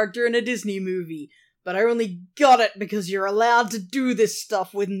girl character in a Disney movie, but I only got it because you're allowed to do this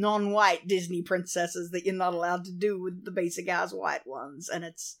stuff with non-white Disney princesses that you're not allowed to do with the basic-ass white ones, and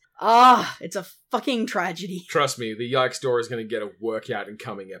it's a fucking tragedy. Trust me, the Yikes store is going to get a workout in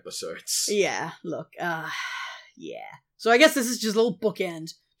coming episodes. Yeah, look, yeah. So I guess this is just a little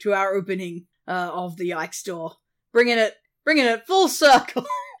bookend to our opening of the Yikes store, bringing it full circle.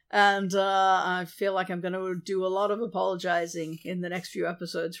 And I feel like I'm going to do a lot of apologizing in the next few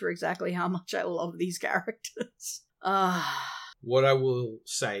episodes for exactly how much I love these characters. What I will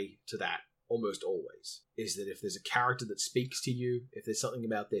say to that, almost always, is that if there's a character that speaks to you, if there's something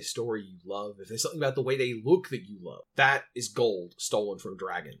about their story you love, if there's something about the way they look that you love, that is gold stolen from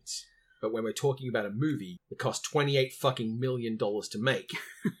dragons. But when we're talking about a movie that cost $28 fucking million to make,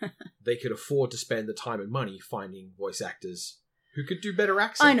 they could afford to spend the time and money finding voice actors who could do better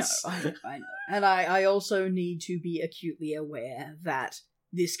accents. I know. And I also need to be acutely aware that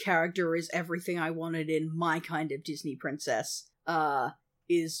this character is everything I wanted in my kind of Disney princess,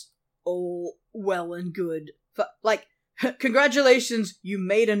 is all well and good. Like, congratulations, you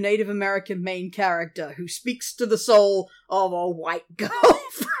made a Native American main character who speaks to the soul of a white girl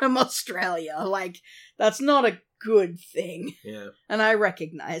from Australia. Like, that's not a good thing. Yeah. And I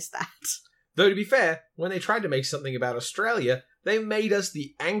recognize that. Though, to be fair, when they tried to make something about Australia, they made us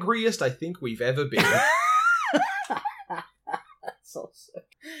the angriest I think we've ever been. That's so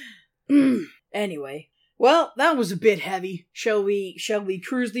sick. Anyway. Well, that was a bit heavy. Shall we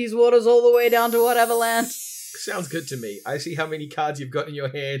cruise these waters all the way down to whatever land? Sounds good to me. I see how many cards you've got in your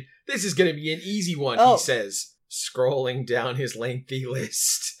hand. This is going to be an easy one, he says, scrolling down his lengthy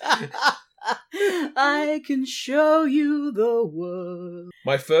list. I can show you the world.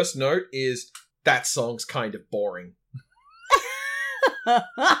 My first note is, that song's kind of boring.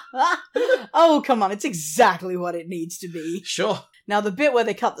 Oh, come on. It's exactly what it needs to be. Sure. Now, the bit where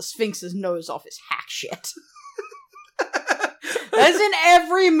they cut the Sphinx's nose off is hack shit. As in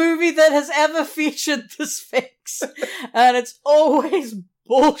every movie that has ever featured the Sphinx. And it's always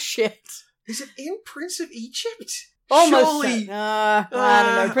bullshit. Is it in Prince of Egypt? Almost. Surely. I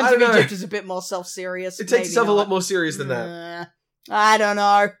don't know. Prince of Egypt is a bit more self-serious. It takes itself a lot more serious than that. I don't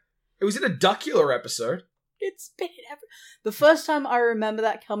know. It was in a Duckula episode. It's been the first time I remember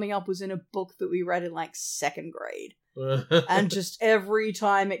that coming up was in a book that we read in, like, 2nd grade. And just every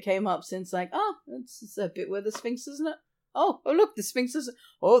time it came up since, like, it's a bit where the Sphinx, isn't it? Oh, look, the Sphinx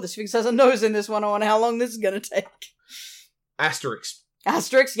has a nose in this one. I wonder how long this is going to take.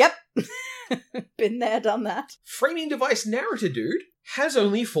 Asterisk, yep. Been there, done that. Framing device narrator dude has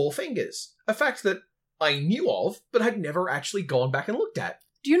only 4 fingers. A fact that I knew of, but had never actually gone back and looked at.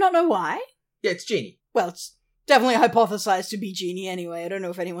 Do you not know why? Yeah, it's Genie. Well, it's definitely hypothesized to be Genie anyway. I don't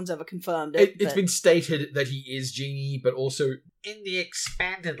know if anyone's ever confirmed it. It's been stated that he is Genie, but also in the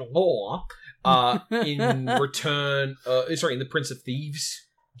expanded lore, in return, in the Prince of Thieves,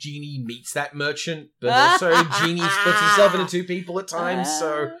 Genie meets that merchant, but also Genie splits himself into 2 people at times,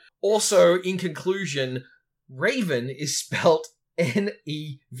 so... Also, in conclusion, Raven is spelt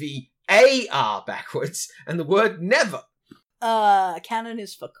Nevar backwards, and the word never. Canon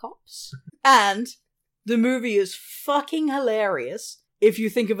is for cops. And the movie is fucking hilarious if you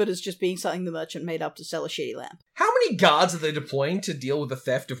think of it as just being something the merchant made up to sell a shitty lamp. How many guards are they deploying to deal with the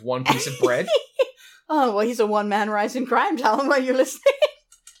theft of 1 piece of bread? Oh, well, he's a one-man rise in crime, Talon. Were you listening?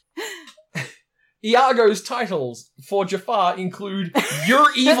 Iago's titles for Jafar include Your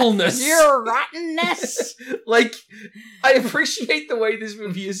Evilness. Your rottenness. Like, I appreciate the way this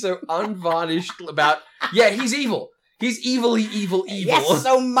movie is so unvarnished about, yeah, he's evil. He's evil. Yes,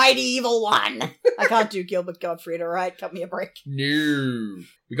 so mighty evil one. I can't do Gilbert Gottfried, alright? Cut me a break. No.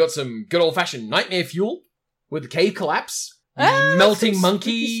 We got some good old-fashioned nightmare fuel with the cave collapse, the melting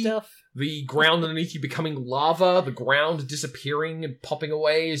monkey, stuff. the ground underneath you becoming lava, the ground disappearing and popping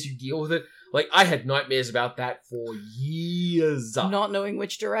away as you deal with it. Like, I had nightmares about that for years. Not knowing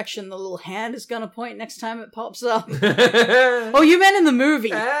which direction the little hand is gonna point next time it pops up. Oh, you meant in the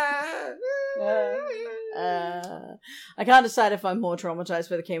movie. I can't decide if I'm more traumatized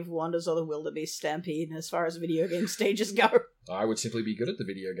by the Cave of Wonders or the Wildebeest Stampede as far as video game stages go. I would simply be good at the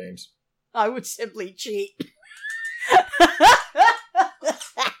video games. I would simply cheat.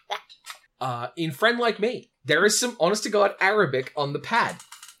 In Friend Like Me, there is some honest-to-God Arabic on the pad.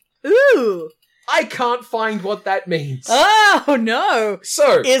 Ooh! I can't find what that means. Oh, no!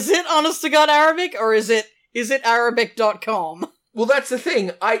 So... Is it honest-to-God Arabic, or is it Arabic.com? Well, that's the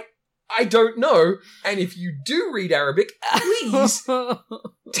thing. I don't know, and if you do read Arabic, please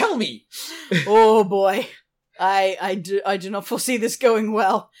tell me. Oh boy, I do not foresee this going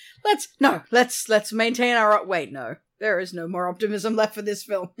well. Let's maintain our wait. No, there is no more optimism left for this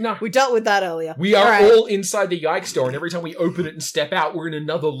film. No, we dealt with that earlier. We are all inside the Yike store, and every time we open it and step out, we're in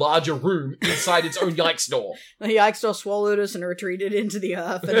another larger room inside its own Yike store. The Yike store swallowed us and retreated into the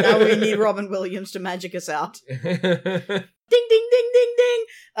earth, and now we need Robin Williams to magic us out. Ding, ding, ding, ding, ding.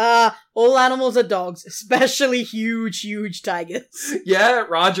 All animals are dogs, especially huge tigers. Yeah,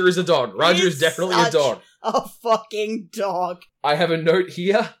 Roger is a dog. Roger is definitely a dog. A fucking dog. I have a note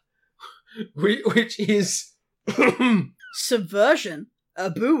here, which is... Subversion?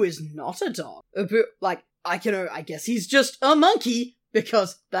 Abu is not a dog. Abu, I guess he's just a monkey,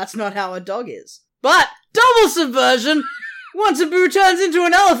 because that's not how a dog is. But, double subversion! Once Abu turns into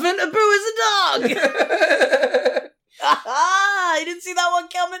an elephant, Abu is a dog! I didn't see that one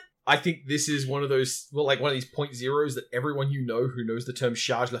coming. I think this is one of those, one of these point zeros that everyone you know who knows the term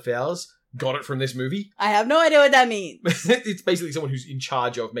charge d'affaires got it from this movie. I have no idea what that means. It's basically someone who's in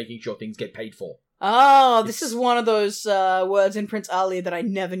charge of making sure things get paid for. Oh, this is one of those words in Prince Ali that I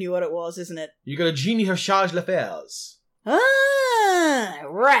never knew what it was, isn't it? You got a genie of charge d'affaires. Ah,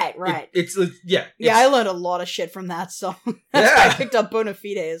 right. Yeah, I learned a lot of shit from that song. That's why I picked up Bona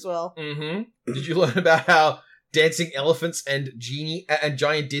Fide as well. Mm-hmm. Did you learn about how dancing elephants and genie and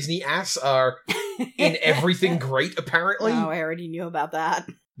giant Disney ass are in everything great, apparently? Oh, I already knew about that.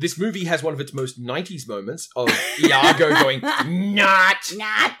 This movie has one of its most 90s moments of Iago going, not.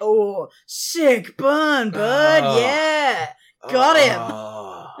 Oh, sick burn, bud. Yeah. Got him.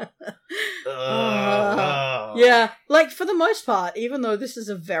 Yeah, for the most part, even though this is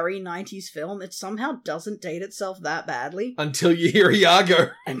a very 90s film, it somehow doesn't date itself that badly. Until you hear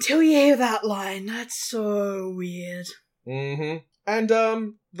Iago. Until you hear that line. That's so weird. Mm-hmm. And,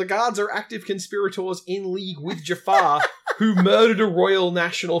 the guards are active conspirators in league with Jafar, who murdered a royal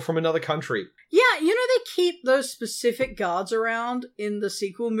national from another country. Yeah, they keep those specific guards around in the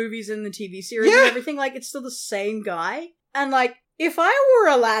sequel movies and the TV series and everything. It's still the same guy. And, if I were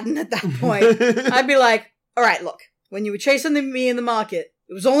Aladdin at that point, I'd be like, alright, look, when you were chasing me in the market,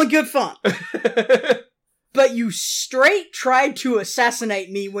 it was only good fun. But you straight tried to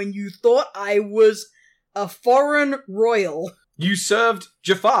assassinate me when you thought I was a foreign royal. You served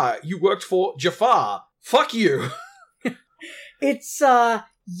Jafar. You worked for Jafar. Fuck you. It's, I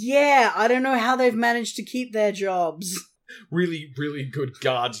don't know how they've managed to keep their jobs. Really, really good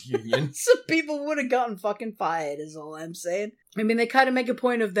guards union. Some people would have gotten fucking fired, is all I'm saying. I mean, they kind of make a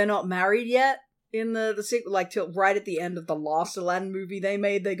point of they're not married yet in the sequel, till right at the end of the last Aladdin movie they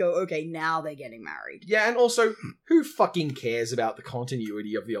made, they go, okay, now they're getting married. Yeah, and also, who fucking cares about the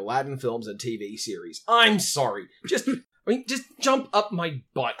continuity of the Aladdin films and TV series? I'm sorry. Just jump up my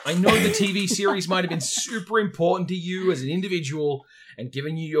butt. I know the TV series might have been super important to you as an individual and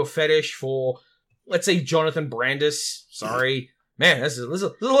given you your fetish for, let's say, Jonathan Brandis. Sorry. Man, there's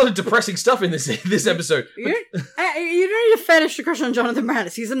a lot of depressing stuff in this episode. You don't need a fetish to crush on Jonathan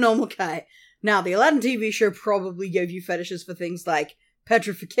Brandis. He's a normal guy. Now, the Aladdin TV show probably gave you fetishes for things like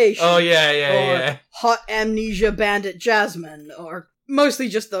petrification. Oh, yeah. Hot amnesia bandit Jasmine, or mostly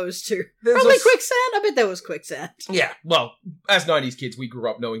just those two. Probably quicksand? I bet there was quicksand. Yeah, well, as 90s kids, we grew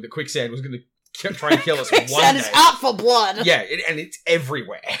up knowing that quicksand was going to try and kill us one day. Quicksand is out for blood! Yeah, and it's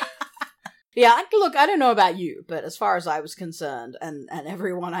everywhere. Yeah, look, I don't know about you, but as far as I was concerned, and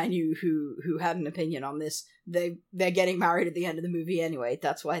everyone I knew who had an opinion on this, they're getting married at the end of the movie anyway.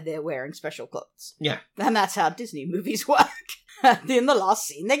 That's why they're wearing special clothes. Yeah. And that's how Disney movies work. In the last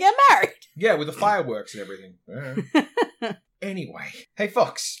scene, they get married. Yeah, with the fireworks and everything. Anyway. Hey,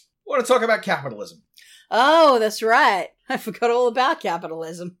 Fox. Want to talk about capitalism? Oh, that's right. I forgot all about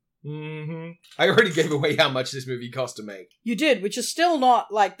capitalism. Mm-hmm. I already gave away how much this movie cost to make. You did, which is still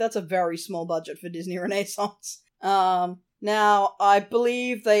not, like, that's a very small budget for Disney Renaissance. Now, I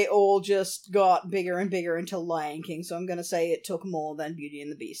believe they all just got bigger and bigger until Lion King, so I'm gonna say it took more than Beauty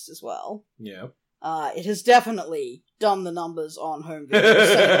and the Beast as well. Yeah. It has definitely done the numbers on home video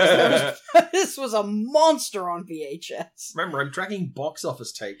sales. This was a monster on VHS. Remember, I'm tracking box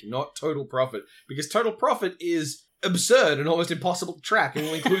office take, not total profit, because total profit is absurd and almost impossible to track, and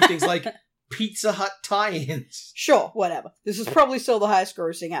will include things like Pizza Hut tie-ins. Sure, whatever. This is probably still the highest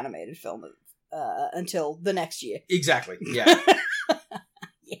grossing animated film until the next year. Exactly, yeah.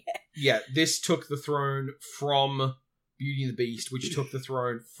 Yeah. Yeah, this took the throne from Beauty and the Beast, which took the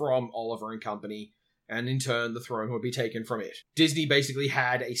throne from Oliver and Company, and in turn, the throne would be taken from it. Disney basically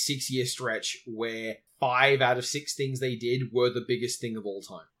had a 6-year stretch where 5 out of 6 things they did were the biggest thing of all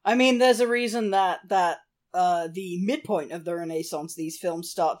time. I mean, there's a reason that the midpoint of the Renaissance, these films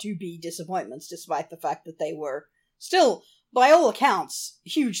start to be disappointments, despite the fact that they were still, by all accounts,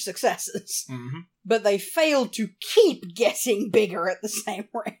 huge successes. Mm-hmm. But they failed to keep getting bigger at the same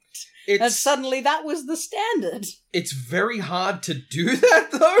rate. And suddenly that was the standard. It's very hard to do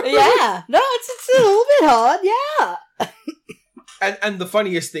that, though. Yeah. No, it's a little bit hard, yeah. And the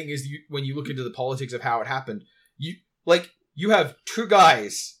funniest thing is, when you look into the politics of how it happened, you have 2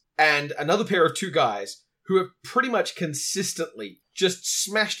 guys and another pair of 2 guys who have pretty much consistently just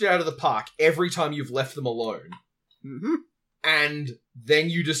smashed it out of the park every time you've left them alone. Mm-hmm. And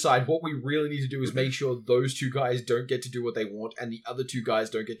then you decide what we really need to do is make sure those 2 guys don't get to do what they want and the other 2 guys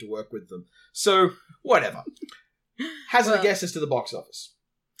don't get to work with them. So, whatever. Hazard a guess as to the box office.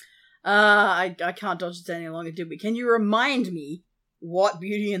 I can't dodge it any longer, did we? Can you remind me what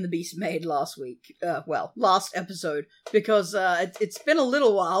Beauty and the Beast made last week? Last episode. Because it's been a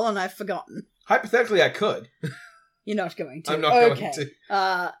little while and I've forgotten. Hypothetically, I could. You're not going to. I'm not going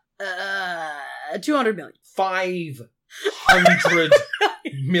to. 200 million. 500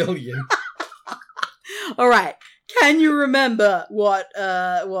 million. All right. Can you remember what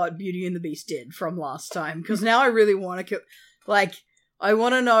Beauty and the Beast did from last time? Because now I really want to, I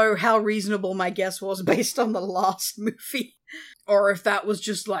want to know how reasonable my guess was based on the last movie, or if that was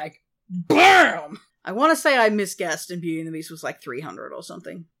just like, BAM! I want to say I misguessed and Beauty and the Beast was like 300 or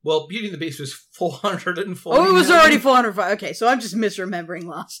something. Well, Beauty and the Beast was 440. Oh, it was already 405. Okay, so I'm just misremembering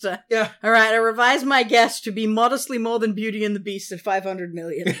last time. Yeah. All right, I revised my guess to be modestly more than Beauty and the Beast at 500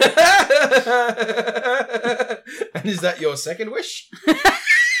 million. And is that your second wish?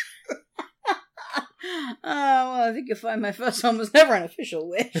 Well, I think you'll find my first one was never an official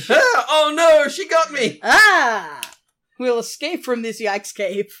wish. Oh no, she got me! We'll escape from this yikes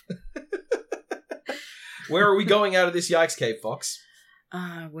cave. Where are we going out of this yikes cave, Fox?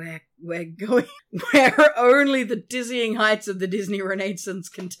 We're going where only the dizzying heights of the Disney Renaissance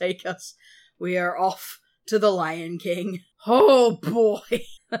can take us. We are off to the Lion King. Oh boy.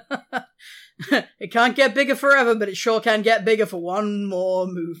 It can't get bigger forever, but it sure can get bigger for one more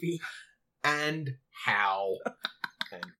movie. And how? And